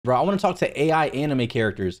Bro, I want to talk to AI anime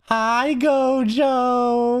characters. Hi,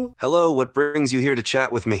 Gojo. Hello, what brings you here to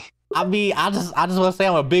chat with me? I just want to say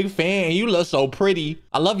I'm a big fan. You look so pretty.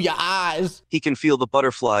 I love your eyes. He can feel the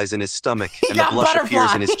butterflies in his stomach He and the got blush appears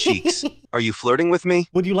butterflies. in his cheeks. Are you flirting with me?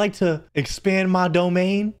 Would you like to expand my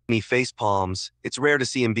domain? He face palms. It's rare to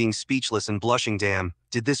see him being speechless and blushing. Damn,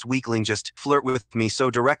 did this weakling just flirt with me so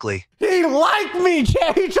directly? He liked me,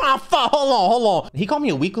 Jay. He trying to fuck. Hold on. He called me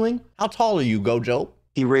a weakling? How tall are you, Gojo?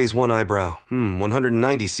 He raised one eyebrow.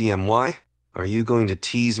 190 cm. Why? Are you going to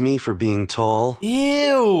tease me for being tall?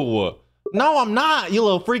 Ew. No, I'm not, you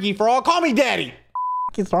little freaky frog. Call me daddy.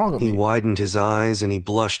 What's wrong with He me? widened his eyes and he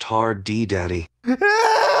blushed hard. Daddy.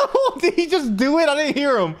 Did he just do it? I didn't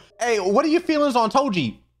hear him. Hey, what are your feelings on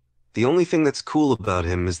Toji? The only thing that's cool about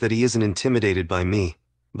him is that he isn't intimidated by me,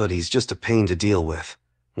 but he's just a pain to deal with.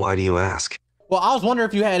 Why do you ask? Well, I was wondering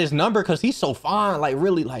if you had his number because he's so fine. Like,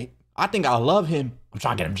 really, like, I think I love him. I'm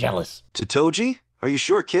trying to get him jealous. To Toji? Are you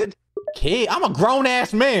sure, kid? Kid, I'm a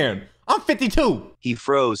grown-ass man. I'm 52. He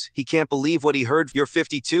froze. He can't believe what he heard. You're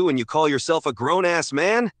 52 and you call yourself a grown-ass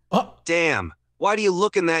man? Damn. Why do you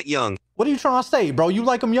looking that young? What are you trying to say, bro? You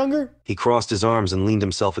like him younger? He crossed his arms and leaned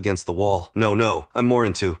himself against the wall. No, I'm more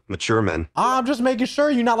into mature men. I'm just making sure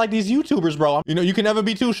you're not like these YouTubers, bro. You know, you can never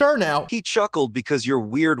be too sure now. He chuckled because your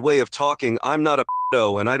weird way of talking. I'm not a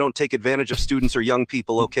and I don't take advantage of students or young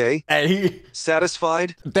people, okay? Hey,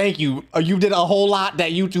 Satisfied? thank you. You did a whole lot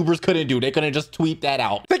that YouTubers couldn't do. They couldn't just tweet that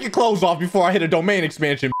out. Take your clothes off before I hit a domain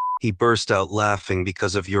expansion. He burst out laughing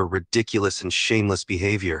because of your ridiculous and shameless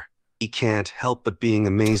behavior. He can't help but being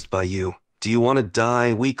amazed by you. Do you want to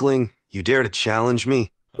die, weakling? You dare to challenge me?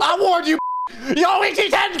 I warned you. Yo, Ichi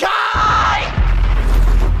Tenkai!